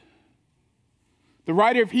The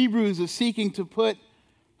writer of Hebrews is seeking to put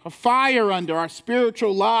a fire under our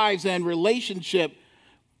spiritual lives and relationship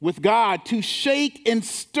with God, to shake and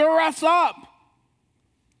stir us up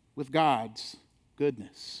with God's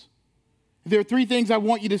goodness. There are three things I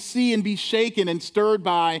want you to see and be shaken and stirred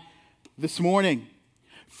by this morning.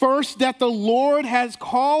 First, that the Lord has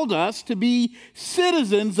called us to be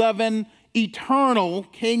citizens of an eternal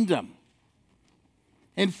kingdom.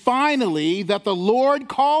 And finally, that the Lord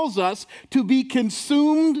calls us to be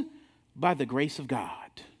consumed by the grace of God.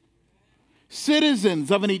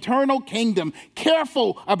 Citizens of an eternal kingdom,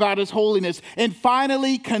 careful about his holiness, and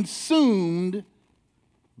finally consumed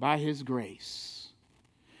by his grace.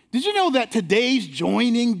 Did you know that today's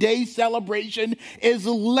joining day celebration is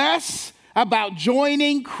less about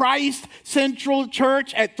joining Christ Central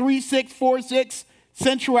Church at 3646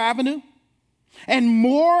 Central Avenue, and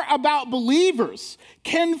more about believers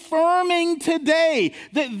confirming today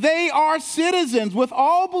that they are citizens with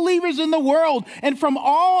all believers in the world and from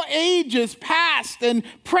all ages, past and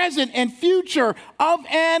present and future, of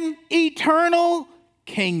an eternal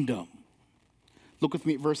kingdom? Look with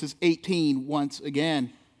me at verses 18 once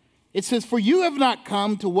again. It says, "For you have not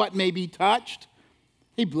come to what may be touched,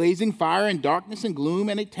 a blazing fire and darkness and gloom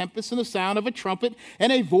and a tempest and the sound of a trumpet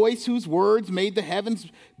and a voice whose words made the heavens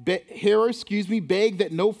beg that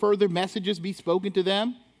no further messages be spoken to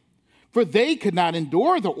them. For they could not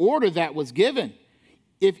endure the order that was given.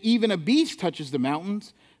 If even a beast touches the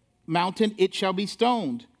mountain, it shall be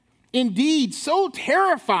stoned. Indeed, so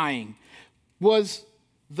terrifying was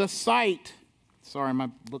the sight." Sorry, my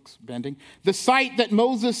book's bending. "The sight that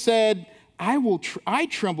Moses said, I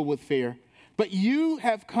tremble with fear. But you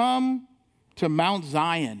have come to Mount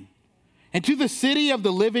Zion and to the city of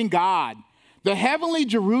the living God, the heavenly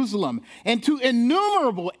Jerusalem, and to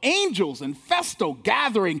innumerable angels in festal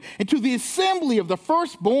gathering, and to the assembly of the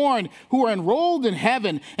firstborn who are enrolled in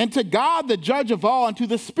heaven, and to God the judge of all, and to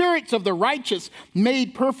the spirits of the righteous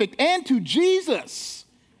made perfect, and to Jesus,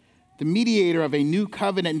 the mediator of a new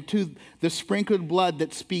covenant, and to the sprinkled blood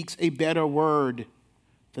that speaks a better word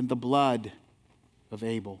than the blood of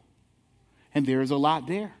Abel." And there's a lot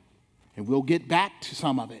there, and we'll get back to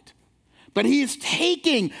some of it. But he is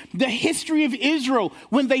taking the history of Israel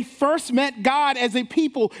when they first met God as a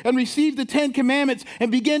people and received the 10 Commandments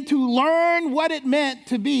and began to learn what it meant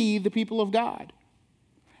to be the people of God.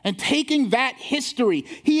 And taking that history,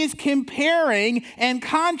 he is comparing and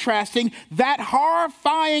contrasting that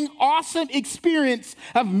horrifying, awesome experience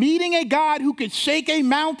of meeting a God who could shake a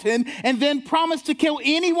mountain and then promise to kill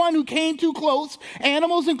anyone who came too close,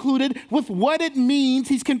 animals included, with what it means.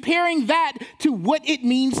 He's comparing that to what it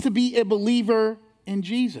means to be a believer in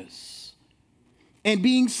Jesus and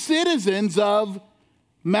being citizens of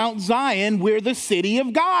Mount Zion, where the city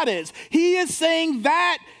of God is. He is saying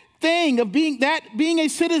that thing of being a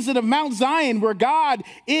citizen of Mount Zion, where God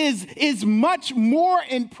is much more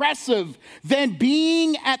impressive than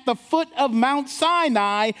being at the foot of Mount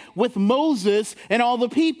Sinai with Moses and all the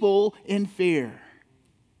people in fear.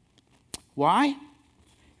 Why?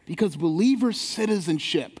 Because believer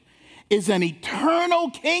citizenship is an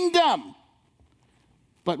eternal kingdom,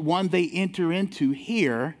 but one they enter into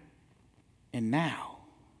here and now.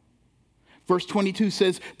 Verse 22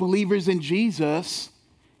 says, believers in Jesus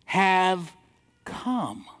have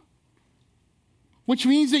come. Which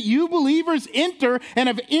means that you believers enter and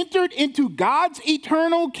have entered into God's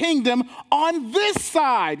eternal kingdom on this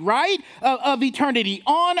side, right, of eternity,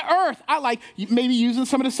 on earth. I like maybe using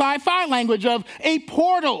some of the sci-fi language of a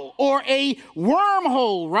portal or a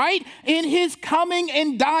wormhole, right? In his coming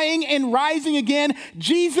and dying and rising again,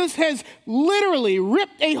 Jesus has literally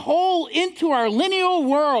ripped a hole into our lineal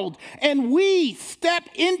world, and we step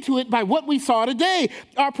into it by what we saw today,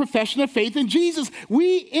 our profession of faith in Jesus.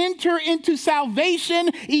 We enter into salvation,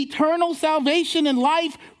 eternal salvation and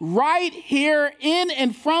life right here in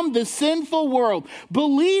and from the sinful world.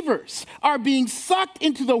 Believers are being sucked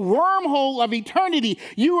into the wormhole of eternity.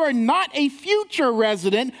 You are not a future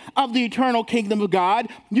resident of the eternal kingdom of God.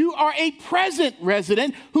 You are a present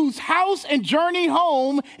resident whose house and journey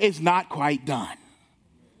home is not quite done.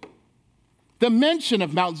 The mention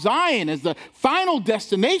of Mount Zion as the final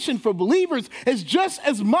destination for believers is just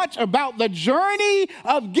as much about the journey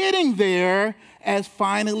of getting there as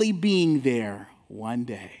finally being there one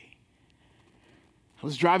day. I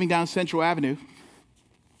was driving down Central Avenue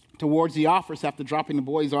towards the office after dropping the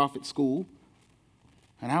boys off at school,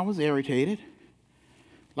 and I was irritated,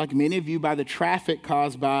 like many of you, by the traffic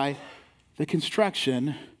caused by the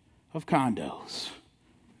construction of condos.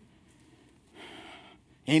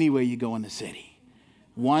 Anywhere you go in the city,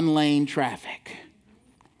 one lane traffic.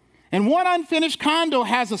 And one unfinished condo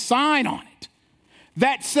has a sign on it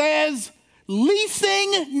that says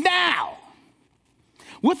leasing now,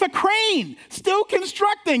 with a crane still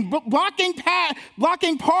constructing, but blocking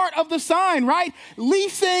part of the sign, right?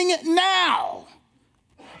 Leasing now.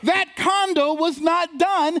 That condo was not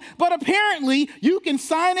done, but apparently you can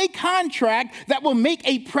sign a contract that will make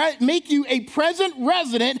you a present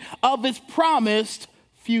resident of its promised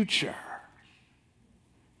future.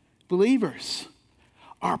 Believers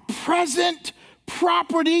are present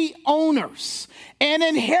property owners and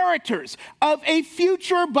inheritors of a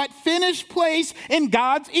future but finished place in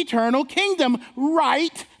God's eternal kingdom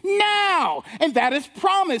right now. And that is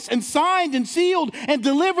promised and signed and sealed and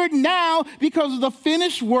delivered now because of the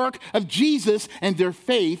finished work of Jesus and their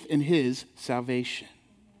faith in his salvation.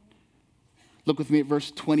 Look with me at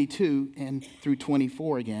verse 22 and through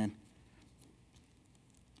 24 again.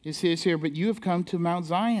 It says here, but you have come to Mount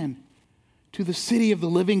Zion, to the city of the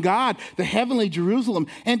living God, the heavenly Jerusalem,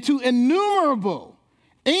 and to innumerable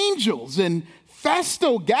angels in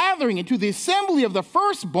festal gathering, and to the assembly of the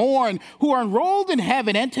firstborn who are enrolled in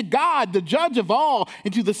heaven, and to God, the judge of all,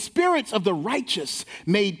 and to the spirits of the righteous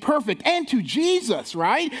made perfect, and to Jesus,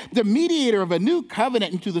 right, the mediator of a new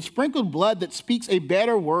covenant, and to the sprinkled blood that speaks a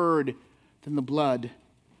better word than the blood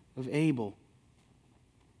of Abel.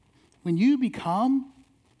 When you became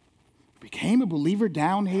a believer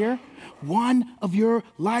down here, one of your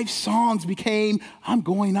life songs became, I'm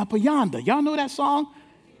going up a yonder. Y'all know that song?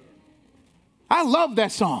 I love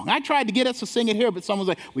that song. I tried to get us to sing it here, but someone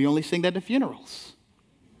was like, we only sing that at funerals.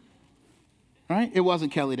 Right? It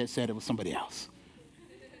wasn't Kelly that said it, was somebody else.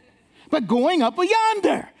 But going up a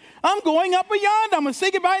yonder. I'm going up a yonder. I'm going to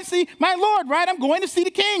say goodbye and see my Lord, right? I'm going to see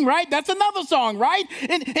the King, right? That's another song, right?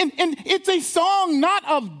 And it's a song not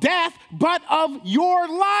of death, but of your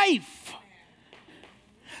life.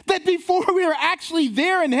 That before we are actually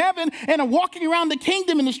there in heaven and are walking around the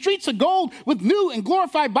kingdom in the streets of gold with new and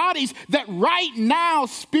glorified bodies, that right now,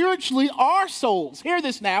 spiritually, our souls, hear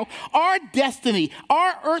this now, our destiny,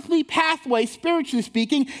 our earthly pathway, spiritually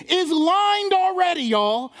speaking, is lined already,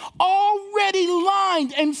 y'all. Already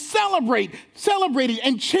lined and celebrated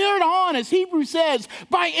and cheered on, as Hebrews says,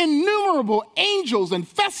 by innumerable angels and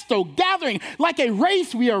festal gathering. Like a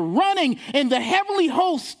race we are running, and the heavenly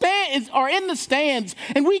hosts are in the stands,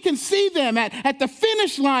 and we can see them at the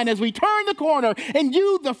finish line as we turn the corner. And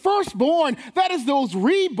you, the firstborn, that is those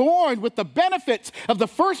reborn with the benefits of the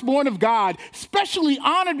firstborn of God, specially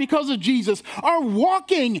honored because of Jesus, are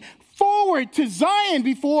walking forward to Zion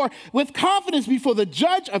with confidence before the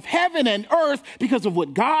judge of heaven and earth because of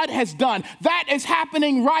what God has done. That is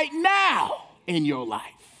happening right now in your life.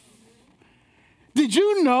 Did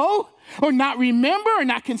you know or not remember or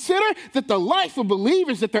not consider that the life of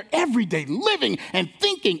believers, that their everyday living and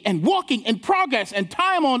thinking and walking and progress and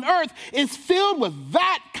time on earth is filled with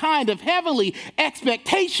that kind of heavenly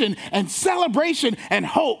expectation and celebration and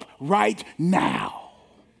hope right now?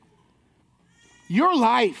 Your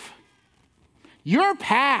life, your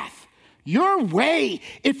path, your way,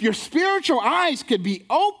 if your spiritual eyes could be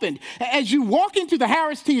opened as you walk into the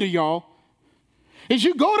Harris Teeter, y'all, as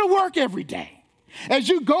you go to work every day, as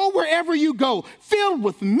you go wherever you go, filled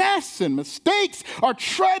with mess and mistakes, are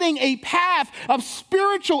treading a path of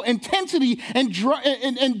spiritual intensity and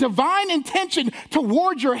divine intention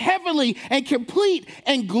toward your heavenly and complete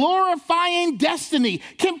and glorifying destiny.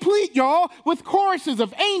 Complete, y'all, with choruses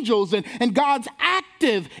of angels and God's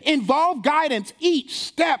active, involved guidance each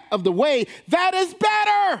step of the way. That is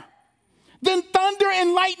better than thunder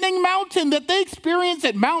and lightning mountain that they experienced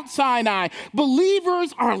at Mount Sinai.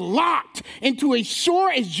 Believers are locked into a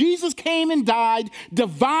sure as Jesus came and died,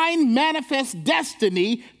 divine manifest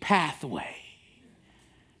destiny pathway.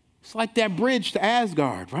 It's like that bridge to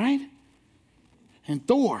Asgard, right? And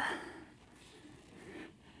Thor.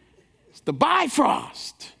 It's the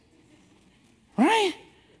Bifrost, right?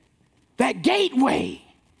 That gateway,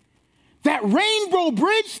 that rainbow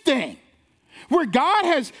bridge thing, where God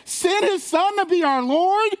has sent his son to be our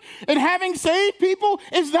Lord, and having saved people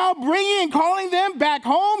is now bringing and calling them back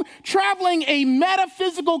home, traveling a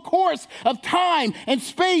metaphysical course of time and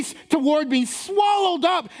space toward being swallowed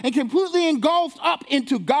up and completely engulfed up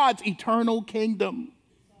into God's eternal kingdom.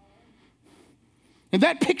 And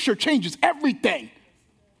that picture changes everything.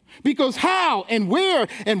 Because how and where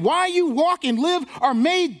and why you walk and live are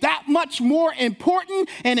made that much more important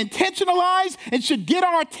and intentionalized and should get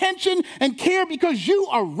our attention and care, because you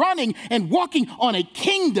are running and walking on a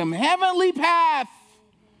kingdom heavenly path.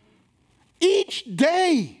 Each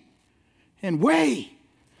day and way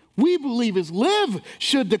we believers live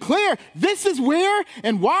should declare, this is where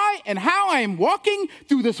and why and how I am walking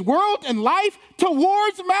through this world and life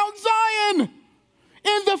towards Mount Zion.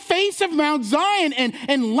 in the face of Mount Zion and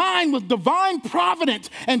in line with divine providence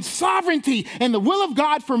and sovereignty and the will of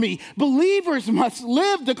God for me, believers must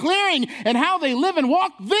live declaring and how they live and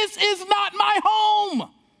walk, this is not my home.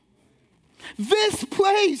 This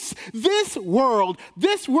place, this world's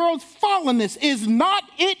fallenness is not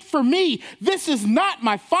it for me. This is not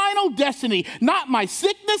my final destiny, not my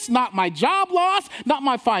sickness, not my job loss, not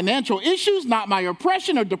my financial issues, not my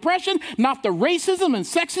oppression or depression, not the racism and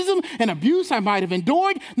sexism and abuse I might have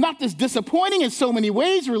endured, not this disappointing in so many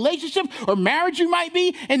ways relationship or marriage you might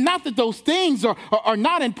be, and not that those things are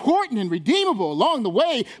not important and redeemable along the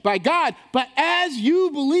way by God, but as you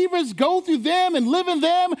believers go through them and live in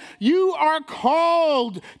them, you are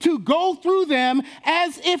called to go through them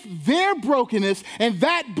as if their brokenness and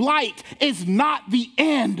that blight is not the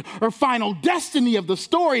end or final destiny of the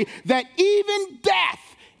story, that even death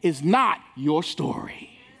is not your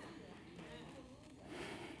story.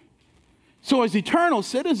 So as eternal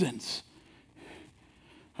citizens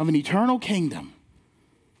of an eternal kingdom,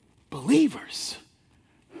 believers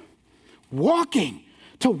walking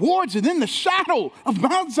towards and in the shadow of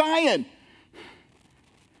Mount Zion,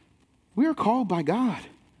 we are called by God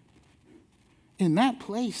in that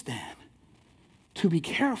place then to be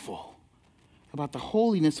careful about the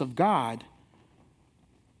holiness of God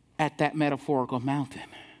at that metaphorical mountain.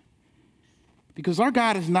 Because our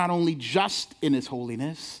God is not only just in his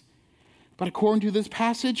holiness, but according to this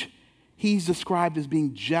passage, he's described as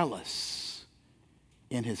being jealous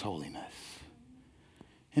in his holiness.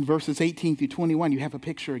 In verses 18 through 21, you have a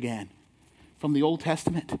picture again from the Old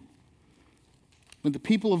Testament. When the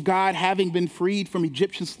people of God, having been freed from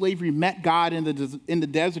Egyptian slavery, met God in the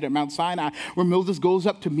desert at Mount Sinai, where Moses goes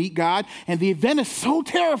up to meet God, and the event is so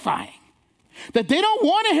terrifying that they don't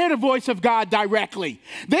want to hear the voice of God directly.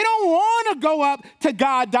 They don't want to go up to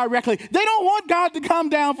God directly. They don't want God to come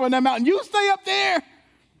down from that mountain. You stay up there.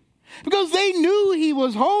 Because they knew he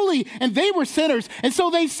was holy and they were sinners. And so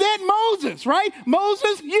they sent Moses, right?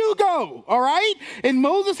 Moses, you go, all right? And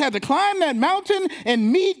Moses had to climb that mountain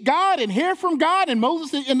and meet God and hear from God. And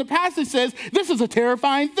Moses in the passage says, this is a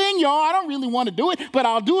terrifying thing, y'all. I don't really want to do it, but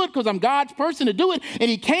I'll do it because I'm God's person to do it. And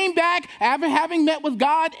he came back after having met with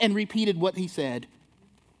God and repeated what he said.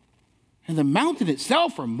 And the mountain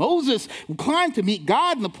itself, where Moses climbed to meet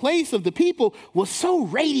God in the place of the people, was so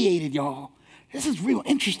radiated, y'all. This is real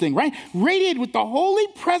interesting, right? Radiated with the holy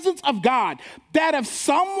presence of God, that if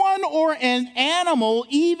someone or an animal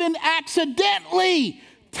even accidentally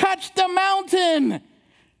touched the mountain,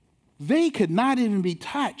 they could not even be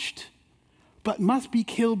touched, but must be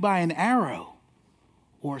killed by an arrow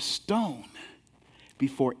or a stone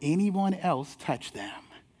before anyone else touched them,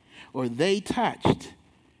 or they touched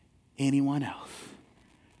anyone else.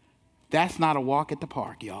 That's not a walk at the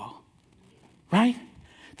park, y'all, right?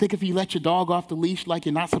 Think if you let your dog off the leash like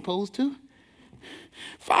you're not supposed to.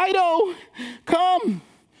 Fido, come.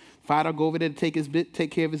 Fido go over there to take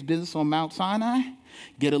care of his business on Mount Sinai.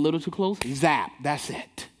 Get a little too close. Zap. That's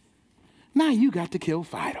it. Now you got to kill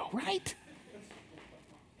Fido, right?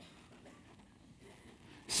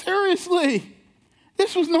 Seriously,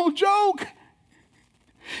 this was no joke.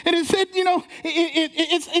 And it said, you know,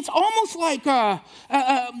 it's almost like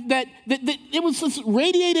that it was this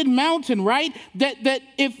radiated mountain, right? That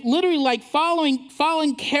if literally like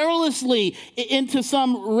falling carelessly into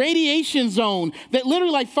some radiation zone, that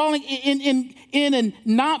literally like falling in and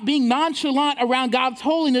not being nonchalant around God's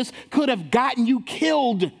holiness could have gotten you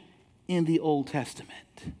killed in the Old Testament.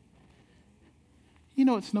 You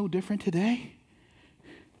know, it's no different today.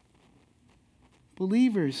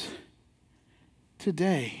 Believers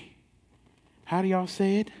today, how do y'all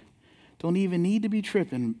say it? Don't even need to be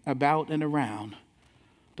tripping about and around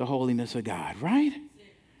the holiness of God, right?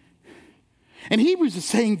 And Hebrews is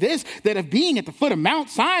saying this, that if being at the foot of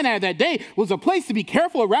Mount Sinai that day was a place to be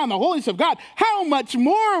careful around the holiness of God, how much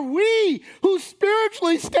more we who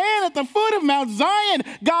spiritually stand at the foot of Mount Zion,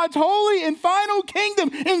 God's holy and final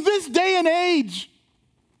kingdom in this day and age.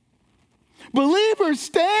 Believers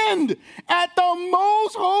stand at the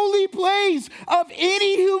most holy place of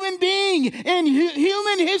any human being in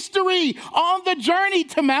human history on the journey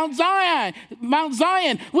to Mount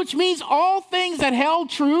Zion, which means all things that held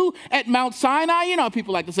true at Mount Sinai. You know,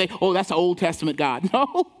 people like to say, oh, that's the Old Testament God.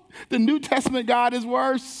 No, the New Testament God is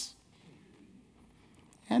worse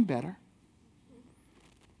and better.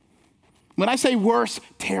 When I say worse,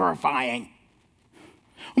 terrifying.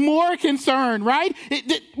 More concerned, right?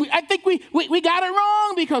 I think we got it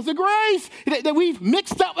wrong because of grace. That we've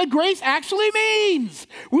mixed up what grace actually means.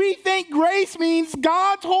 We think grace means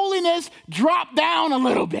God's holiness dropped down a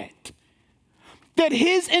little bit. that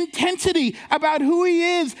his intensity about who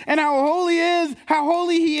he is and how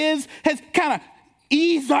holy he is, has kind of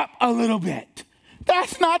eased up a little bit.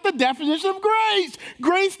 That's not the definition of grace.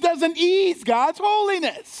 Grace doesn't ease God's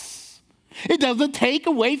holiness. It doesn't take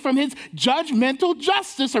away from his judgmental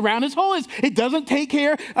justice around his holiness. It doesn't take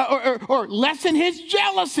care or lessen his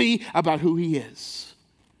jealousy about who he is.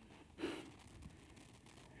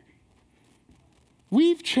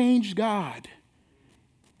 We've changed God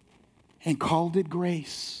and called it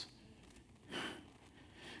grace.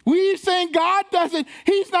 We're saying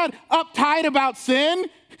he's not uptight about sin,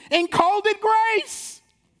 and called it grace.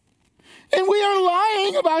 And we are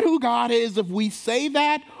lying about who God is if we say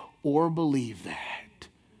that or believe that.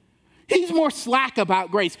 He's more slack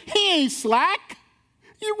about grace. He ain't slack.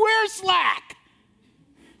 We're slack.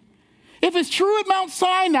 If it's true at Mount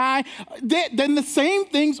Sinai, then the same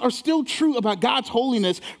things are still true about God's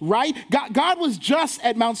holiness, right? God was just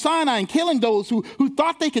at Mount Sinai and killing those who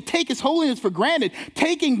thought they could take his holiness for granted,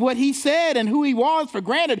 taking what he said and who he was for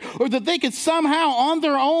granted, or that they could somehow on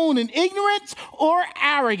their own in ignorance or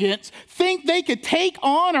arrogance think they could take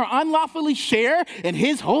on or unlawfully share in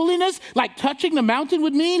his holiness like touching the mountain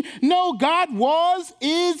would mean. No, God was,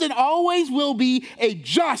 is, and always will be a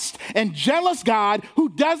just and jealous God who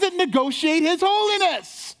doesn't negotiate his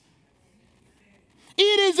holiness.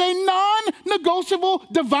 It is a non-negotiable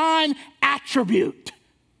divine attribute.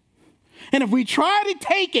 And if we try to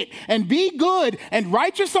take it and be good and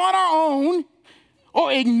righteous on our own,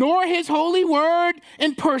 or ignore his holy word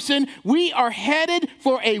in person, we are headed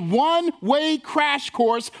for a one-way crash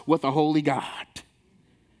course with a holy God.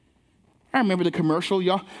 I remember the commercial,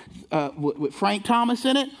 y'all, with Frank Thomas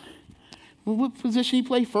in it. What position he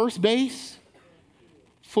played? First base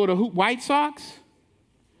for the White Sox.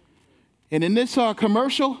 And in this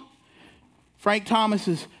commercial, Frank Thomas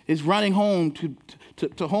is running home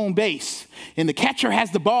to home base. And the catcher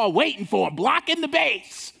has the ball waiting for him, blocking the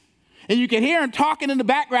base. And you can hear him talking in the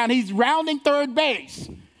background. He's rounding third base.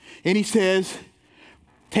 And he says,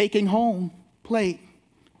 taking home plate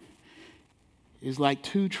is like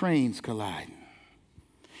two trains colliding.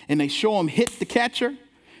 And they show him hit the catcher,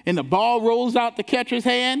 and the ball rolls out the catcher's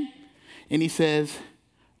hand. And he says,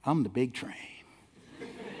 I'm the big train.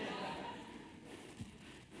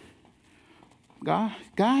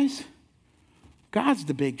 Guys, God's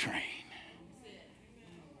the big train.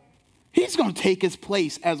 He's going to take his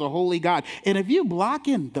place as a holy God. And if you block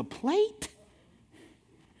in the plate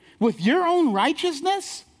with your own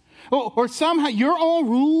righteousness or somehow your own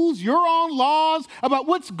rules, your own laws about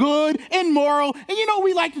what's good and moral, and you know what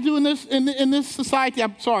we like to do in this society.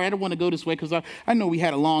 I'm sorry, I don't want to go this way because I know we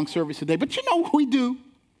had a long service today, but you know what we do?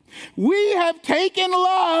 We have taken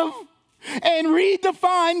love and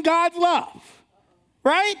redefined God's love,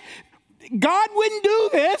 right? God wouldn't do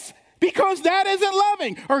this because that isn't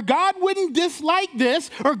loving, or God wouldn't dislike this,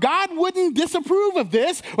 or God wouldn't disapprove of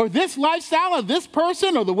this, or this lifestyle of this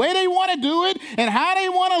person, or the way they want to do it, and how they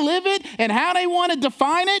want to live it, and how they want to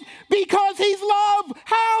define it, because he's love.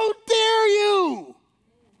 How dare you?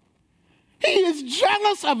 He is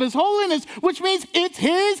jealous of his holiness, which means it's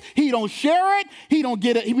his. He don't share it. He don't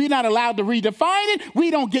get it. We're not allowed to redefine it. We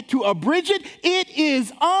don't get to abridge it. It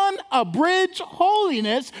is unabridged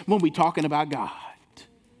holiness when we're talking about God.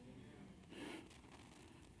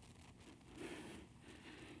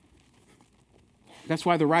 That's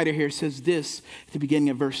why the writer here says this at the beginning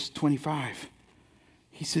of verse 25.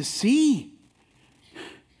 He says, see,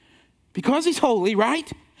 because he's holy, right?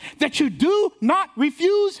 That you do not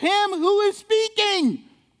refuse him who is speaking.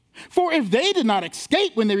 For if they did not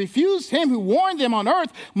escape when they refused him who warned them on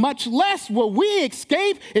earth, much less will we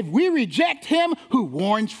escape if we reject him who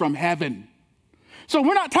warns from heaven. So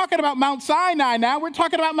we're not talking about Mount Sinai now. We're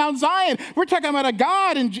talking about Mount Zion. We're talking about a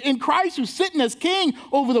God in Christ who's sitting as king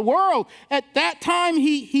over the world. At that time,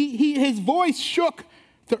 his voice shook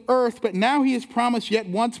the earth, but now he has promised yet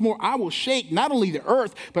once more, I will shake not only the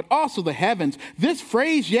earth, but also the heavens. This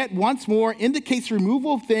phrase, yet once more, indicates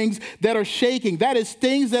removal of things that are shaking. That is,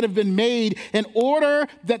 things that have been made in order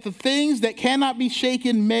that the things that cannot be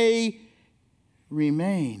shaken may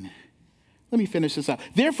remain. Let me finish this out.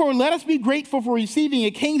 Therefore, let us be grateful for receiving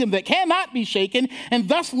a kingdom that cannot be shaken, and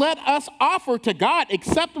thus let us offer to God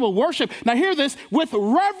acceptable worship. Now hear this, with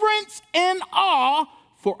reverence and awe,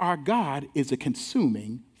 for our God is a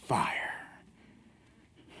consuming fire.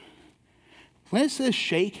 When it says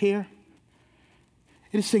shake here,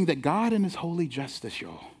 it is saying that God in his holy justice,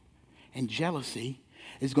 y'all, and jealousy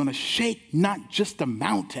is going to shake not just a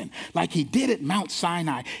mountain like he did at Mount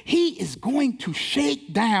Sinai. He is going to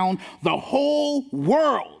shake down the whole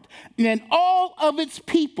world and all of its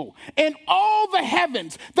people and all the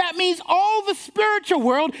heavens. That means all the spiritual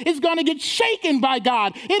world is going to get shaken by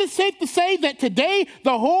God. It is safe to say that today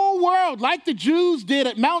the whole world, like the Jews did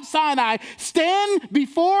at Mount Sinai, stand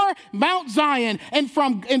before Mount Zion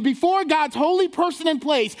and before God's holy person in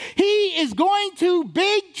place. He is going to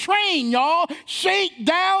big train, y'all, shake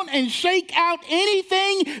down and shake out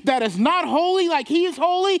anything that is not holy like he is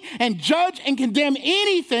holy, and judge and condemn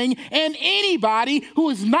anything and anybody who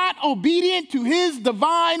is not obedient to his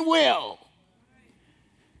divine will.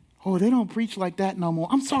 Oh, they don't preach like that no more.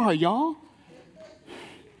 I'm sorry, y'all.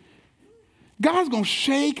 God's going to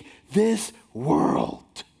shake this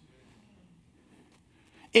world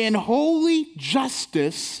in holy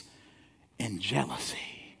justice and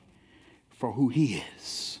jealousy for who he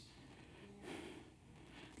is.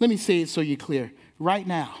 Let me say it so you're clear. Right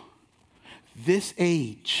now, this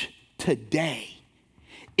age, today,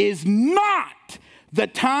 is not the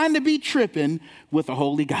time to be tripping with a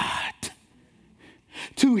holy God.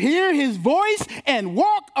 To hear his voice and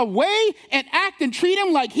walk away and act and treat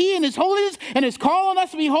him like he and his holiness and is calling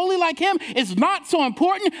us to be holy like him is not so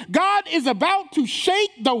important. God is about to shake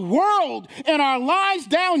the world and our lives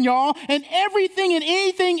down, y'all, and everything and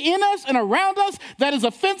anything in us and around us that is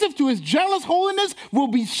offensive to his jealous holiness will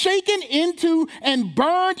be shaken into and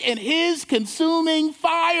burned in his consuming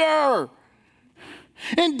fire.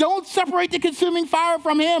 And don't separate the consuming fire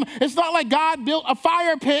from him. It's not like God built a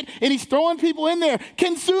fire pit and he's throwing people in there.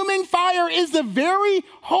 Consuming fire is the very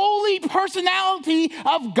holy personality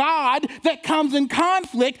of God that comes in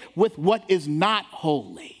conflict with what is not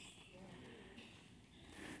holy.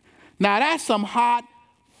 Now that's some hot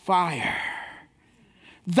fire.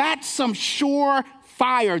 That's some sure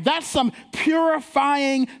fire. That's some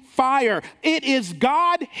purifying fire. It is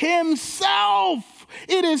God himself.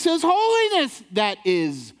 It is his holiness that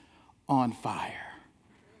is on fire.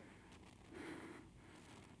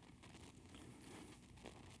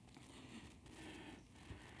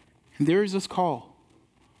 And there is this call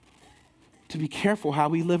to be careful how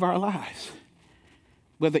we live our lives.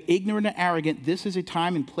 Whether ignorant or arrogant, this is a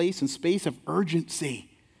time and place and space of urgency.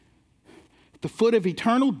 The foot of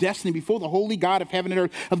eternal destiny before the holy God of heaven and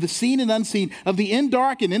earth, of the seen and unseen, of the in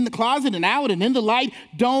dark and in the closet and out and in the light.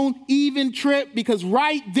 Don't even trip, because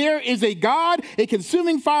right there is a God, a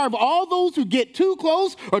consuming fire of all those who get too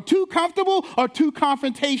close or too comfortable or too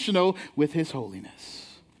confrontational with his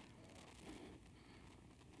holiness.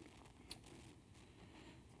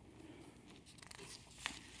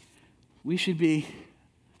 We should be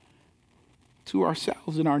to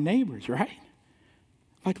ourselves and our neighbors, right?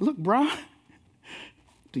 Like, look, brah.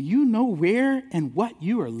 Do you know where and what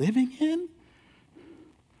you are living in?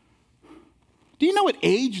 Do you know what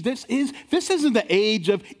age this is? This isn't the age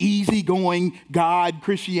of easygoing God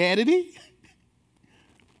Christianity.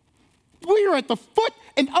 We are at the foot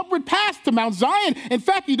and upward path to Mount Zion. In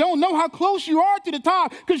fact, you don't know how close you are to the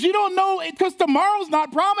top because you don't know, because tomorrow's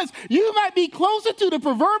not promised. You might be closer to the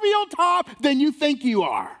proverbial top than you think you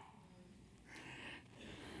are.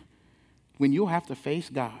 When you'll have to face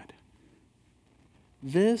God.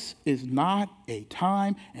 This is not a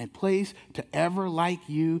time and place to ever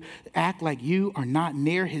act like you are not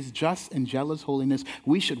near his just and jealous holiness.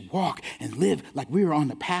 We should walk and live like we are on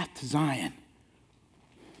the path to Zion.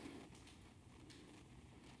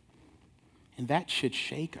 And that should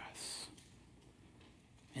shake us.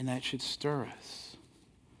 And that should stir us.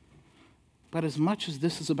 But as much as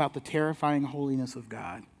this is about the terrifying holiness of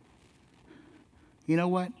God, you know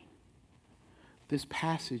what? This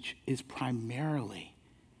passage is primarily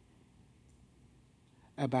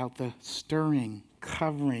about the stirring,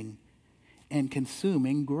 covering, and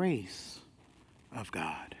consuming grace of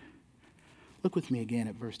God. Look with me again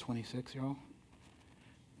at verse 26, y'all.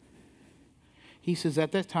 He says,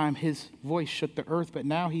 at that time his voice shook the earth, but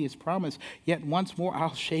now he has promised, yet once more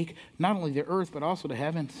I'll shake not only the earth, but also the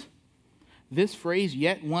heavens. This phrase,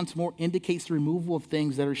 yet once more, indicates the removal of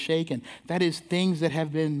things that are shaken. That is, things that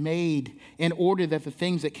have been made in order that the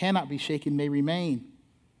things that cannot be shaken may remain.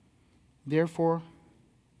 Therefore,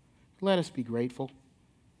 let us be grateful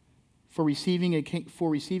for receiving a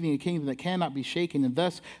kingdom that cannot be shaken, and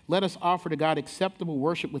thus let us offer to God acceptable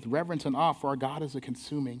worship with reverence and awe, for our God is a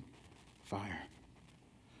consuming fire.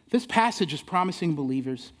 This passage is promising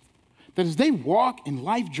believers that as they walk in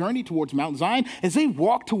life journey towards Mount Zion, as they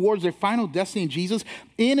walk towards their final destiny in Jesus,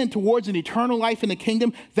 in and towards an eternal life in the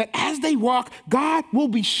kingdom, that as they walk, God will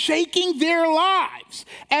be shaking their lives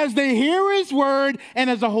as they hear his word and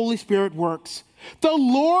as the Holy Spirit works. The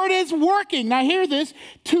Lord is working, now hear this,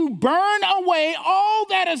 to burn away all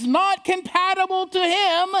that is not compatible to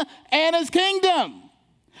him and his kingdom.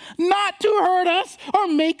 not to hurt us or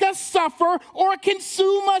make us suffer or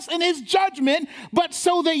consume us in his judgment, but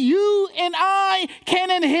so that you and I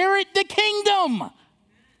can inherit the kingdom.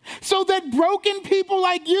 So that broken people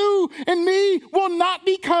like you and me will not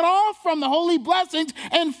be cut off from the holy blessings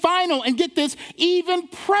and final, and get this, even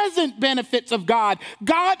present benefits of God.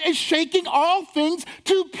 God is shaking all things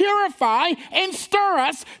to purify and stir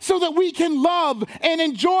us so that we can love and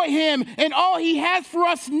enjoy him and all he has for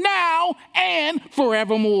us now and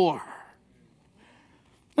forevermore.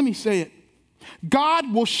 Let me say it.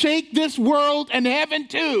 God will shake this world and heaven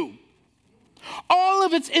too. All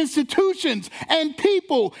of its institutions and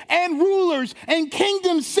people and rulers and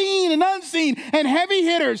kingdoms seen and unseen and heavy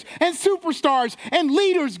hitters and superstars and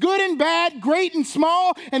leaders, good and bad, great and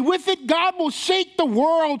small, and with it, God will shake the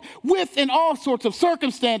world in all sorts of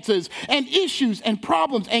circumstances and issues and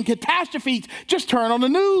problems and catastrophes. Just turn on the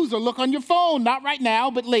news or look on your phone, not right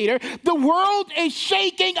now, but later. The world is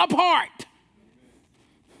shaking apart.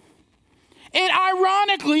 And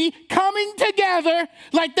ironically, coming together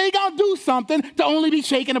like they gonna do something to only be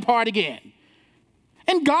shaken apart again.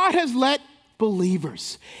 And God has let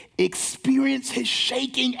believers experience his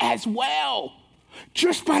shaking as well.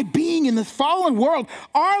 Just by being in this fallen world,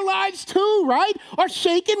 our lives too, right, are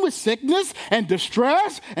shaken with sickness and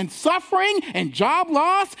distress and suffering and job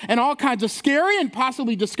loss and all kinds of scary and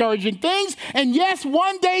possibly discouraging things. And yes,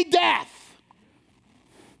 one day death.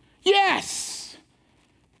 Yes.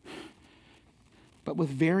 But with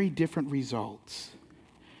very different results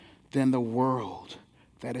than the world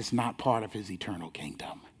that is not part of his eternal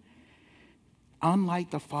kingdom.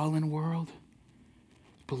 Unlike the fallen world,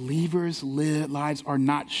 believers' lives are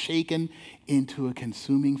not shaken into a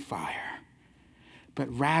consuming fire, but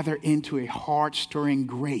rather into a heart-stirring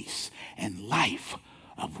grace and life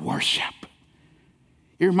of worship.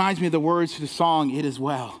 It reminds me of the words to the song, "It Is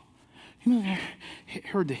Well." You know,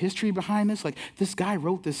 heard the history behind this? Like, this guy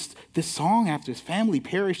wrote this song after his family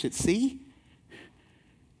perished at sea.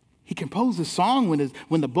 He composed this song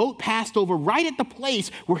when the boat passed over right at the place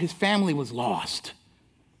where his family was lost.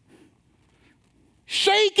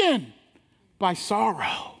 Shaken by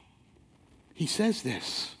sorrow, he says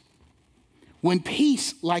this: "When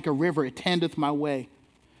peace like a river attendeth my way,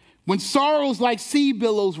 when sorrows like sea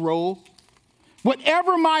billows roll,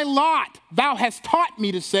 whatever my lot, thou hast taught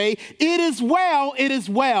me to say, it is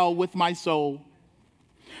well with my soul.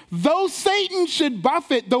 Though Satan should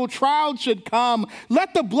buffet, though trials should come,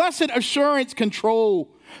 let the blessed assurance control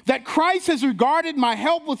that Christ has regarded my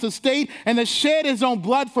helpless estate and has shed his own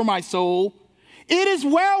blood for my soul. It is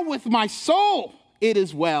well with my soul, it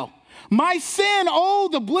is well. My sin, oh,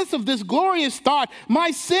 the bliss of this glorious thought, my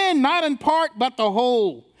sin, not in part but the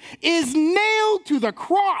whole, is nailed to the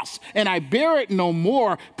cross, and I bear it no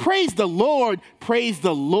more. Praise the Lord,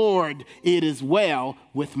 it is well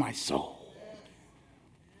with my soul."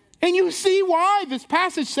 And you see why this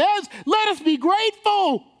passage says, let us be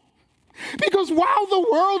grateful. Because while the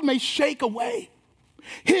world may shake away,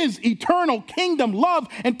 his eternal kingdom, love,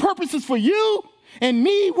 and purposes for you and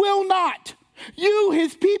me will not. You,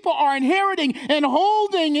 his people, are inheriting and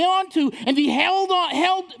holding on to and being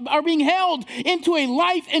held into a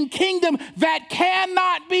life and kingdom that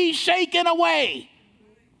cannot be shaken away.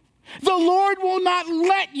 The Lord will not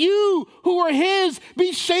let you, who are his,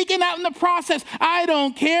 be shaken out in the process. I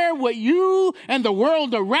don't care what you and the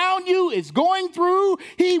world around you is going through.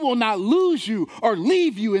 He will not lose you or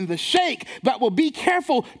leave you in the shake, but will be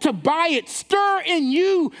careful to by it stir in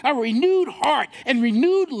you a renewed heart and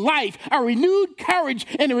renewed life, a renewed courage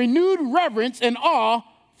and a renewed reverence and awe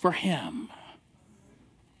for him.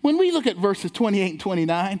 When we look at verses 28 and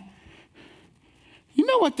 29, you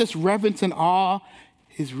know what this reverence and awe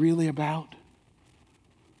is really about?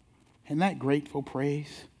 And that grateful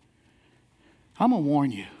praise, I'm going to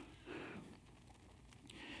warn you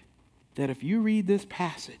that if you read this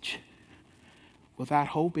passage without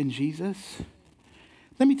hope in Jesus,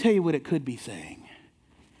 let me tell you what it could be saying.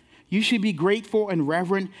 You should be grateful and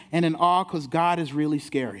reverent and in awe because God is really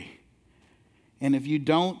scary. And if you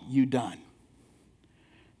don't, you done.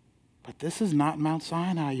 But this is not Mount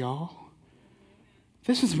Sinai, y'all.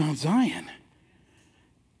 This is Mount Zion.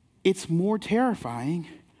 It's more terrifying,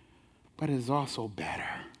 but it is also better.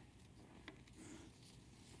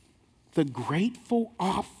 The grateful,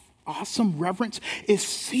 awesome reverence is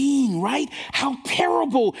seeing, right, how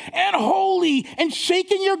terrible and holy and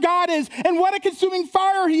shaken your God is and what a consuming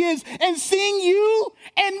fire he is, and seeing you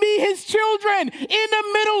and me, his children, in the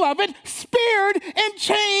middle of it, spared and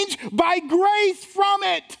changed by grace from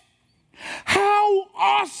it. How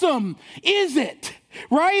awesome is it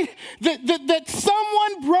right? That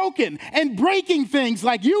someone broken and breaking things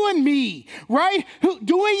like you and me, right?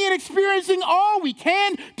 Doing and experiencing all we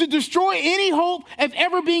can to destroy any hope of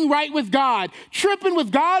ever being right with God. Tripping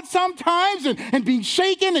with God sometimes and being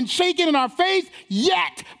shaken in our faith.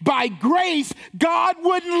 Yet, by grace, God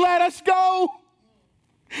wouldn't let us go.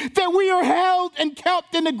 That we are held and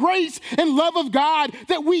kept in the grace and love of God,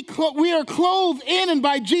 that we are clothed in and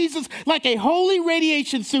by Jesus like a holy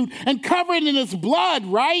radiation suit and covered in his blood,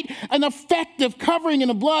 right? An effective covering in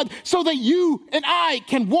the blood so that you and I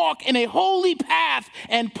can walk in a holy path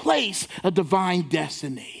and place a divine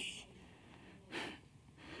destiny.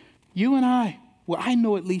 You and I, well, I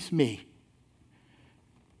know at least me,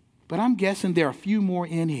 but I'm guessing there are a few more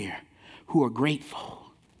in here who are grateful.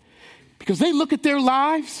 Because they look at their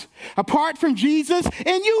lives apart from Jesus,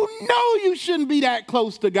 and you know you shouldn't be that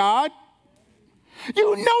close to God.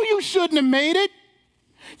 You know you shouldn't have made it.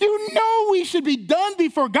 You know we should be done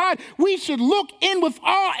before God. We should look in with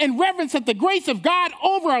awe and reverence at the grace of God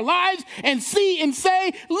over our lives and see and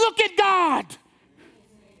say, look at God.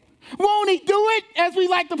 Won't he do it, as we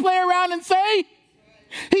like to play around and say?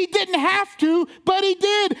 He didn't have to, but he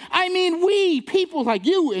did. I mean, we, people like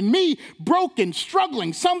you and me, broken,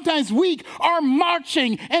 struggling, sometimes weak, are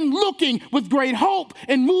marching and looking with great hope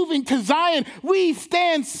and moving to Zion. We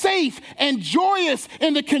stand safe and joyous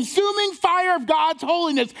in the consuming fire of God's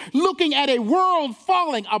holiness, looking at a world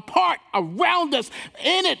falling apart around us,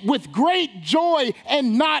 in it with great joy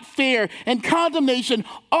and not fear and condemnation,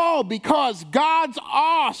 all because God's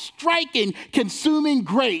awe-striking, consuming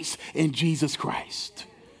grace in Jesus Christ.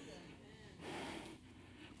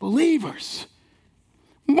 Believers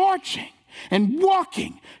marching and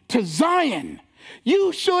walking to Zion,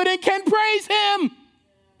 you should and can praise him.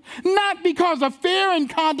 Not because of fear and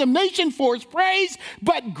condemnation for his praise,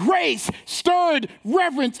 but grace, stirred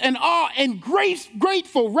reverence and awe, and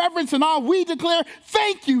grateful reverence and awe, we declare,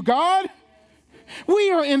 thank you, God. We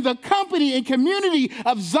are in the company and community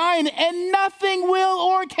of Zion, and nothing will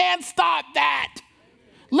or can stop that.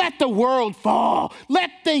 Let the world fall. Let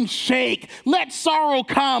things shake. Let sorrow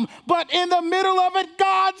come. But in the middle of it,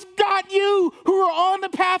 God's got you who are on the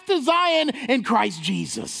path to Zion in Christ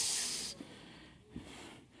Jesus.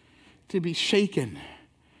 To be shaken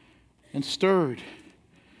and stirred.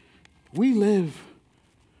 We live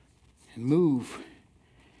and move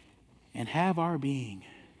and have our being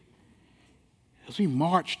as we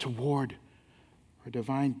march toward our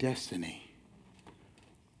divine destiny.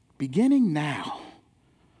 Beginning now,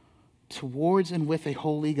 towards and with a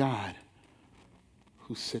holy God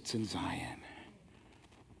who sits in Zion.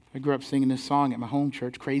 I grew up singing this song at my home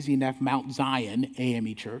church, Crazy Enough Mount Zion,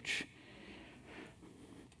 AME Church.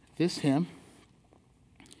 This hymn,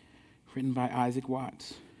 written by Isaac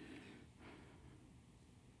Watts,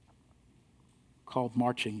 called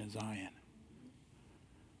Marching to Zion.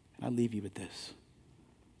 And I'll leave you with this.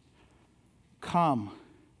 Come,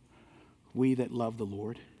 we that love the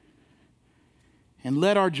Lord, and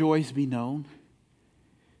let our joys be known.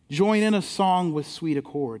 Join in a song with sweet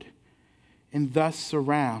accord, and thus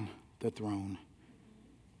surround the throne.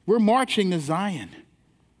 We're marching to Zion.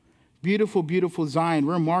 Beautiful, beautiful Zion.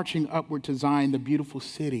 We're marching upward to Zion, the beautiful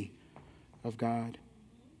city of God.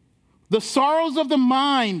 The sorrows of the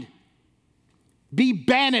mind be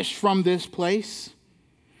banished from this place.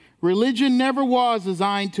 Religion never was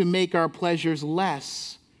designed to make our pleasures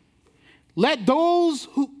less. Let those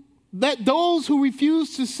who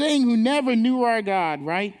refuse to sing, who never knew our God,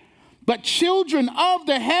 right? But children of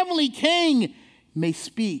the heavenly King may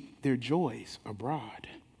speak their joys abroad.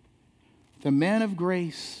 The men of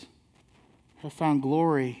grace have found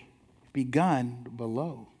glory begun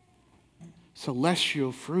below.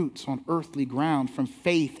 Celestial fruits on earthly ground from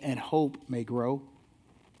faith and hope may grow.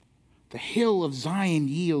 The hill of Zion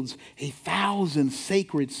yields 1,000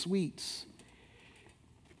 sacred sweets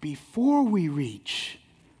before we reach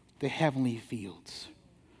the heavenly fields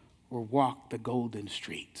or walk the golden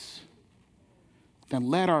streets. Then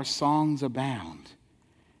let our songs abound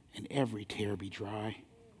and every tear be dry.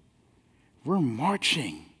 We're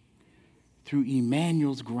marching through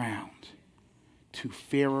Emmanuel's ground to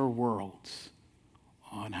fairer worlds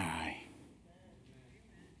on high.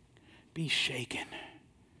 Be shaken,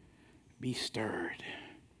 be stirred.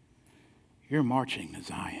 You're marching to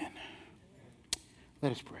Zion.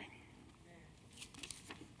 Let us pray.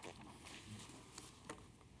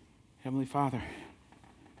 Heavenly Father,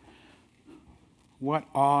 what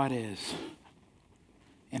awe it is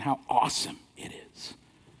and how awesome it is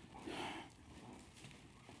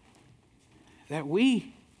that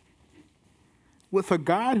we, with a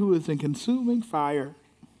God who is in consuming fire,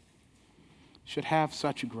 should have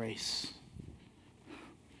such grace.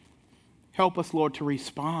 Help us, Lord, to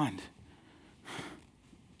respond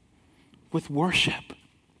with worship.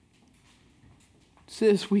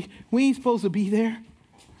 Sis, we ain't supposed to be there,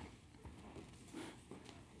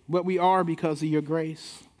 but we are because of your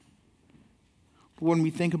grace. When we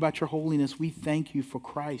think about your holiness, we thank you for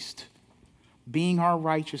Christ being our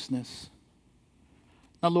righteousness.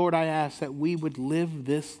 Now, Lord, I ask that we would live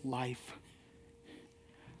this life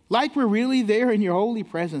like we're really there in your holy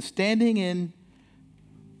presence, standing in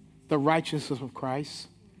the righteousness of Christ.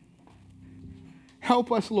 Help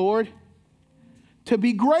us, Lord, to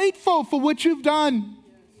be grateful for what you've done,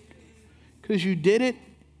 because you did it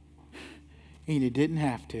and you didn't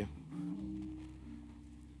have to.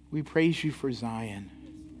 We praise you for Zion,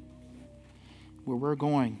 where we're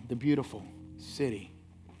going, the beautiful city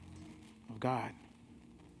of God.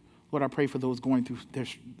 Lord, I pray for those going through,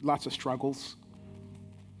 there's lots of struggles,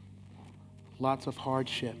 lots of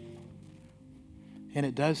hardship. And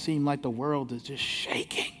it does seem like the world is just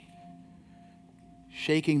shaking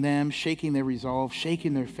them, shaking their resolve,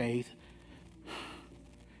 shaking their faith,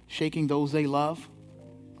 shaking those they love.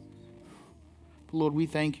 But Lord, we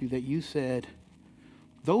thank you that you said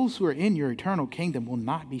those who are in your eternal kingdom will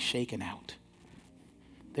not be shaken out.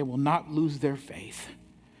 They will not lose their faith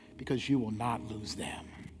because you will not lose them.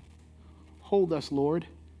 Hold us, Lord.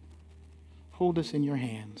 Hold us in your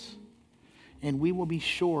hands, and we will be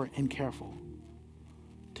sure and careful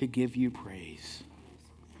to give you praise.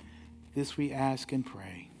 This we ask and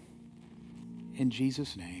pray. In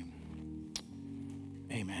Jesus' name,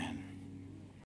 amen.